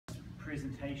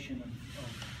presentation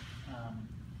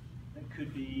that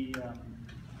could be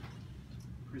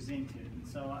presented. And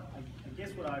so I guess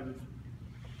what I would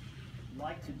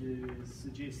like to do is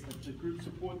suggest that the group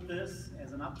support this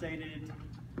as an updated,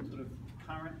 sort of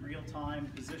current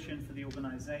real-time position for the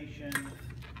organization,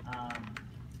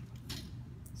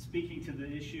 speaking to the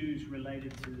issues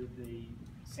related to the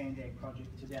Sandag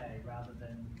project today rather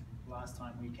than last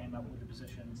time we came up with a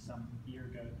position some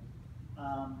year ago.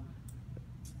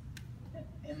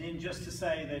 And then just to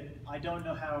say that I don't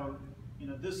know how,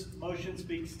 this motion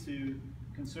speaks to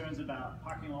concerns about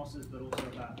parking losses, but also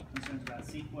about concerns about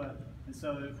CEQA. And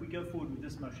so if we go forward with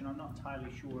this motion, I'm not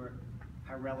entirely sure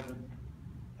how relevant,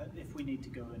 if we need to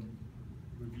go and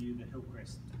review the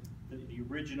Hillcrest, the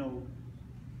original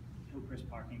Hillcrest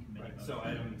Parking Committee. Right, so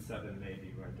item 7 may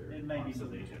be rendered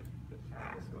obsolete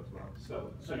if this goes well.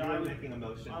 So you're making a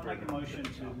motion. I'll make a motion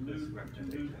to move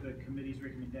the committee's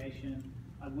recommendation.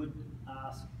 I would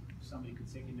ask if somebody could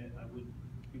second it. I would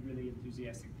be really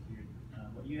enthusiastic to hear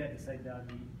what you had to say,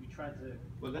 Doug. We tried to.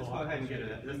 Well, let's go ahead and get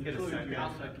a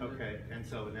second. Okay, and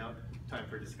so now time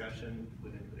for discussion.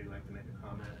 Would anybody like to make a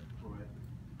comment?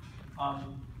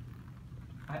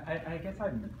 I guess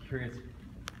I'm curious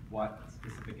what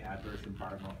specific adverse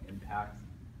environmental impacts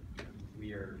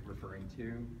we are referring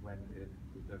to when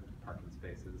the parking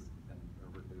spaces are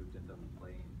removed and the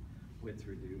lane width's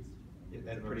reduced.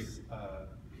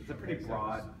 It's a pretty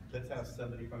broad. Let's ask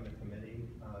somebody from the committee.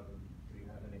 Do you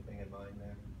have anything in mind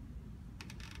there?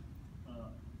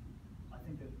 I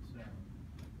think that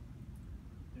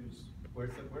there's.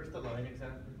 Where's the line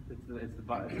exactly? It's the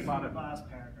bottom. Last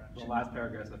paragraph. The last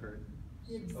paragraph is the first.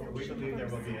 We believe there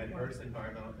will be adverse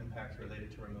environmental impacts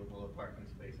related to removal of parking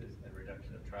spaces and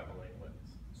reduction of travel lane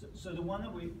widths. So the one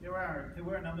that there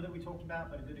were a number that we talked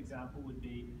about, but a good example would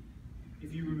be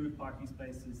if you remove parking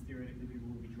spaces, theoretically people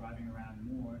will be driving around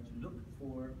more to look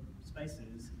for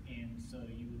spaces, and so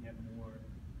you would have more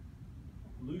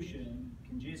pollution,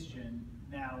 congestion.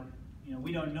 Now,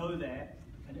 we don't know that,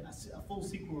 and a full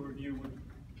CEQA review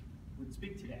would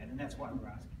speak to that, and that's why we're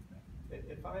asking.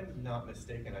 If I'm not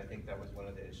mistaken, I think that was one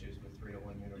of the issues with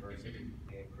 301 University,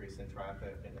 the increase in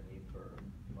traffic and the need for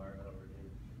environmental review,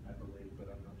 I believe, but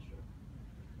I'm not sure.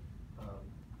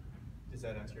 Does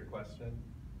that answer your question?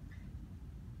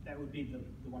 That would be the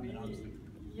one that I was thinking.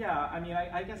 Yeah, I mean,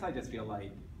 I guess I just feel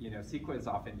like, CEQA is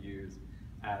often used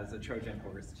as a Trojan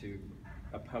horse to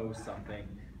oppose something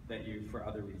that you, for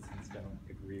other reasons, don't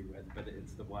agree with, but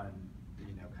it's the one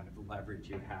kind of leverage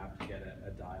you have to get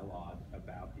a dialogue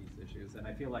about these issues. And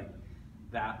I feel like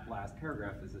that last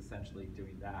paragraph is essentially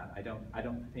doing that. I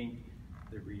don't think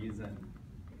the reason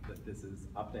that this is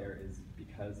up there is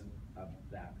because of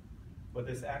that. Well,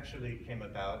 this actually came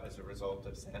about as a result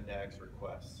of Sandag's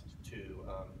request to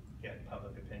get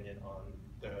public opinion on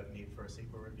the need for a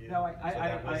CEQA review. No,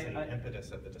 that was the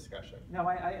impetus of the discussion. No,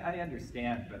 I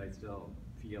understand, but I still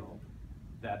feel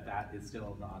that is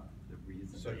still not the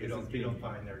reason. So you don't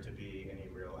find there to be any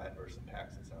real adverse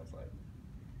impacts, it sounds like?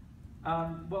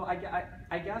 Well,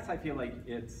 I guess I feel like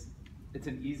it's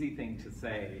an easy thing to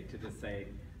say, just say,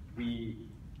 we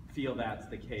feel that's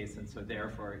the case, and so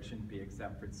therefore it shouldn't be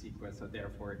exempt from CEQA, so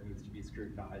therefore it needs to be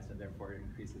scrutinized, and therefore it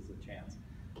increases the chance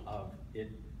of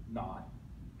it not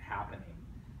happening.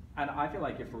 And I feel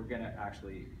like if we're going to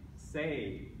actually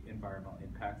say environmental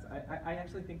impacts, I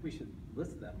actually think we should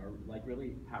list them, or like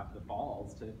really have the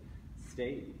balls to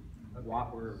state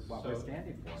what we're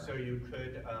standing for. So you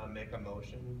could make a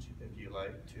motion, if you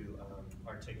like, to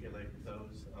articulate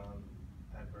those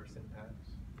adverse impacts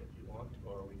if you want,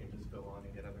 or we can just go on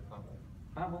and get other comments.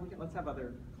 Well, let's have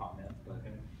other comments. But.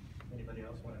 Okay. Anybody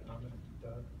else want to comment?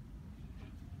 Doug?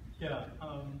 Yeah.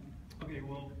 Okay.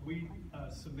 Well, we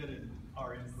submitted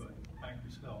our input,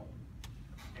 Bankers Hill,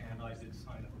 and I did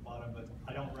sign at the bottom, but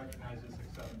I don't recognize this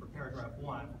except for paragraph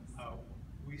 1.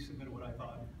 We submitted what I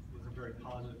thought was a very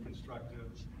positive,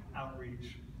 constructive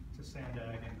outreach to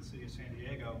Sandag and the city of San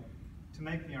Diego to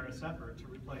make the earnest effort to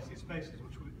replace these spaces,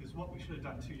 which is what we should have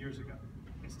done 2 years ago,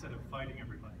 instead of fighting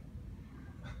everybody.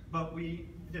 But we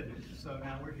didn't, so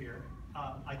now we're here.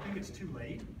 I think it's too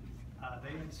late.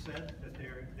 They have said that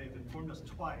they've informed us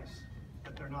twice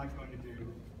that they're not going to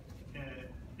do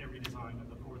a redesign of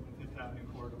the 4th and 5th Avenue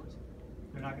corridors.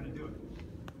 They're not going to do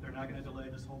it. They're not going to delay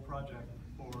this whole project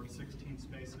for 16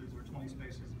 spaces or 20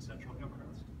 spaces in Central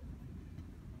Hillcrest.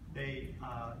 They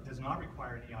does not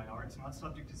require an EIR. It's not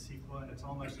subject to CEQA, and it's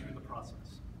almost through the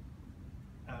process.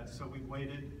 So we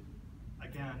waited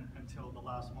again until the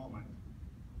last moment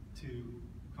to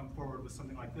come forward with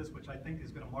something like this, which I think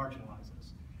is going to marginalize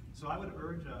us. So I would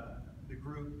urge the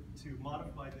group to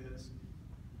modify this,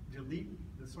 delete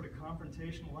the sort of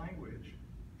confrontational language,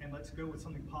 and let's go with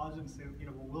something positive and say, you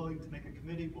know, we're willing to make a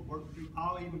committee, we'll work with you,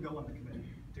 I'll even go on the committee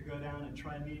to go down and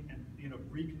try and meet and, you know,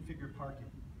 reconfigure parking.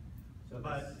 So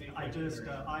But the I secret just,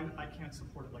 hearing- I can't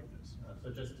support it like this.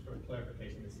 So just for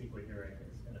clarification, the secret hearing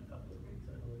is in a couple of weeks,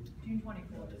 I believe. June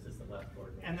 24th. This is the last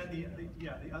board meeting. And then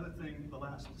the other thing, the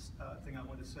last thing I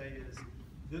want to say is,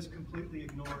 this completely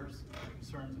ignores the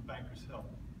concerns of Bankers Hill.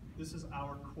 This is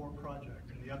our core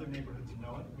project, and the other neighborhoods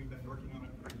know it. We've been working on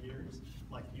it for years,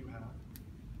 like you have.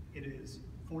 It is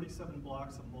 47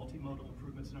 blocks of multimodal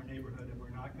improvements in our neighborhood, and we're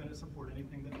not going to support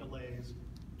anything that delays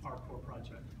our core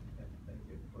project. Okay, thank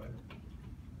you. Right.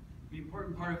 The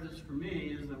important part of this for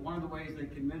me is that one of the ways they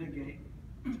can mitigate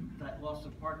that loss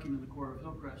of parking in the core of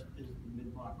Hillcrest is the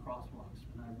mid-block crosswalks.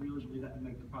 And I really believe that would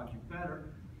make the project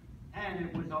better. And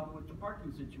it would help with the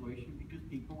parking situation because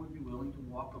people would be willing to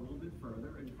walk a little bit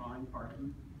further and find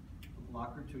parking a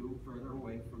block or two further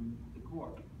away from the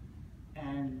core.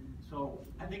 And so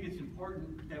I think it's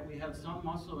important that we have some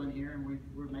muscle in here, and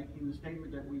we're making the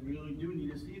statement that we really do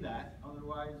need to see that.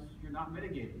 Otherwise, you're not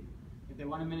mitigating. If they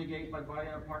want to mitigate by buying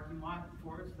a parking lot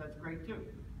for us, that's great too.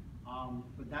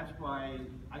 But that's why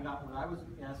I got what I was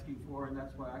asking for, and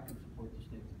that's why I could support the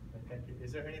statement. Thank you.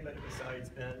 Is there anybody besides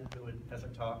Ben who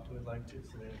hasn't talked who would like to?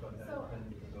 So then go ahead, So- and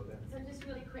you can go Ben. So just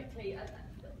really quickly,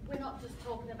 we're not just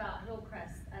talking about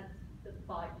Hillcrest and the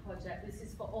bike project, this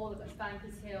is for all of us,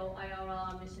 Bankers Hill,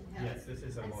 IRR, Mission Hill. Yes, this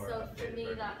is a more And so for updated me,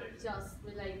 that recommendation. just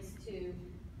relates to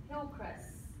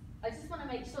Hillcrest. I just wanna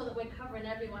make sure that we're covering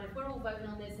everyone, if we're all voting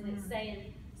on this and it's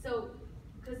saying, so,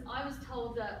 because I was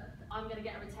told that I'm gonna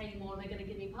get a retaining wall and they're gonna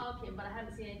give me parking, but I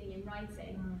haven't seen anything in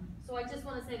writing. So I just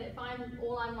wanna say that if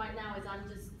all I'm right now is I'm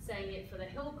just saying it for the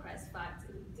Hillcrest fact,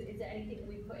 is there anything that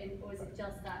we put in, or is it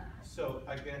just that? So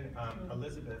again,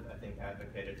 Elizabeth, I think,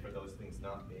 advocated for those things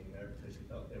not being there because she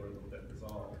felt they were a little bit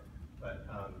resolved. But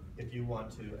if you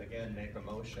want to, again, make a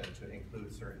motion to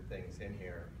include certain things in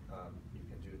here, you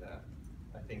can do that.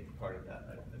 I think part of that,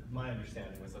 my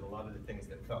understanding was that a lot of the things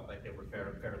that felt like they were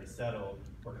fairly settled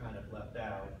were kind of left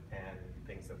out, and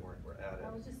things that weren't were added.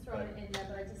 I was just throwing it in there,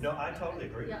 but I just. No, I totally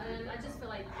agree. Yeah, and I just feel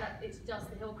like that it's just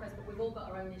the Hillcrest, but we've all got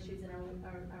our own issues in our own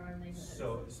neighborhoods.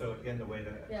 So again, the way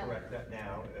to Yeah. correct that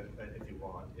now, if you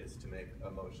want, is to make a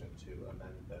motion to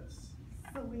amend this.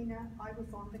 Selena, I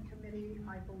was on the committee,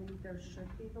 I believe there should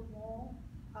be the wall,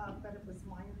 but it was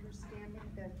my understanding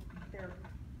that there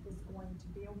is going to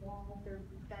be a wall.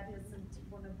 That isn't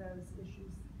one of those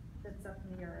issues that's up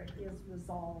in the air, it is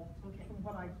resolved, Okay. from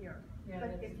what I hear. Yeah, But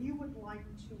it is. if you would like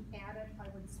to add it, I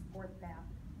would support that.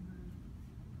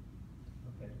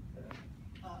 Okay.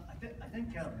 I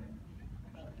think a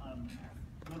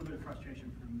little bit of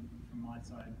frustration from my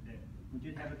side that we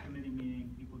did have a committee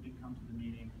meeting, people did come to the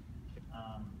meeting,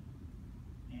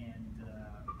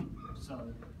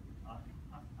 so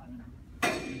I'm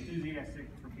enthusiastic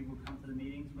for people to come to the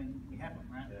meetings when we have them,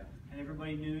 right? Yeah. And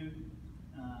everybody knew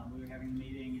we were having a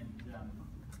meeting, and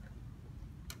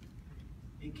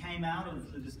it came out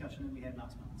of the discussion that we had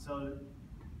last month. So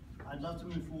I'd love to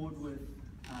move forward with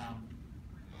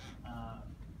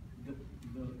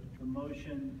the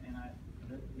motion, and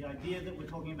the idea that we're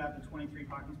talking about the 23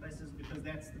 parking spaces, because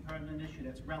that's the pertinent issue,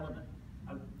 that's relevant.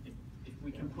 If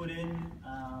we can put in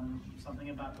something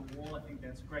about the wall, I think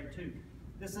that's great too.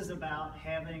 This is about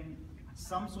having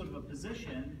some sort of a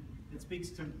position that speaks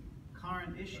to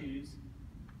current issues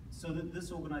so that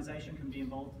this organization can be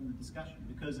involved in the discussion,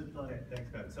 because Okay,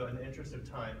 thanks, Ben. So in the interest of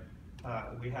time,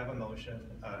 we have a motion.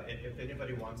 If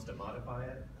anybody wants to modify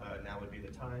it, now would be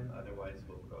the time. Otherwise,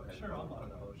 we'll go ahead Sure, and I'll vote on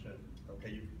the motion. Okay,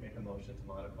 you make a motion to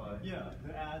modify? Yeah,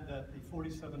 to add that the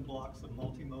 47 blocks of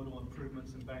multimodal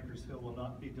improvements in Bankers Hill will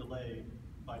not be delayed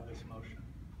by this motion.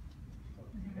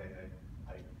 Okay,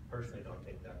 I personally don't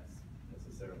think that's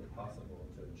necessarily possible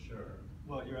to ensure.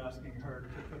 Well, you're asking her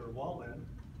to put her wall in.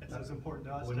 It's as important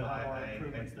to us Well, to no, have our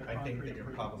improvements, their I think concrete that you're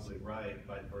improvements. probably right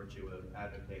by virtue of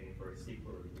advocating for a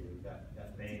secret review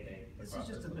that may make the this is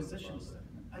process just a little position closer. statement.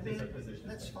 I It mean, is a position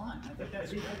that's statement. fine. I think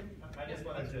that's. I just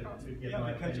wanted to give Yeah,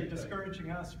 my because you're opinion, but-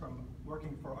 discouraging us from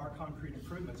working for our concrete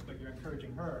improvements, but you're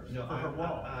encouraging her No, for her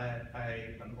wall.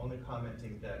 I am only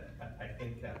commenting that I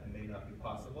think that may not be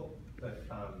possible, but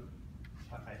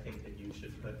I think that you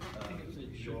should put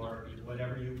your,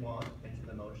 whatever you want into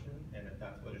the motion, and if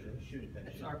that's what it is, then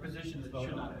It's you our position that vote it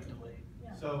should on not it. be delayed.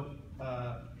 So,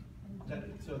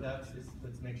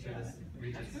 let's make sure this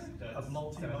reaches Of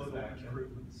multimodal satisfaction.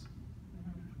 improvements.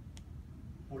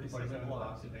 47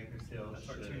 blocks of Bankers Hill That's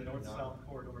our two should not. north-south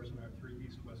corridors and our three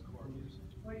east-west corridors.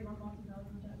 Where do you want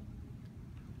multimodal, Jeff?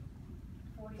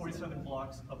 47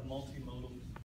 blocks of multimodal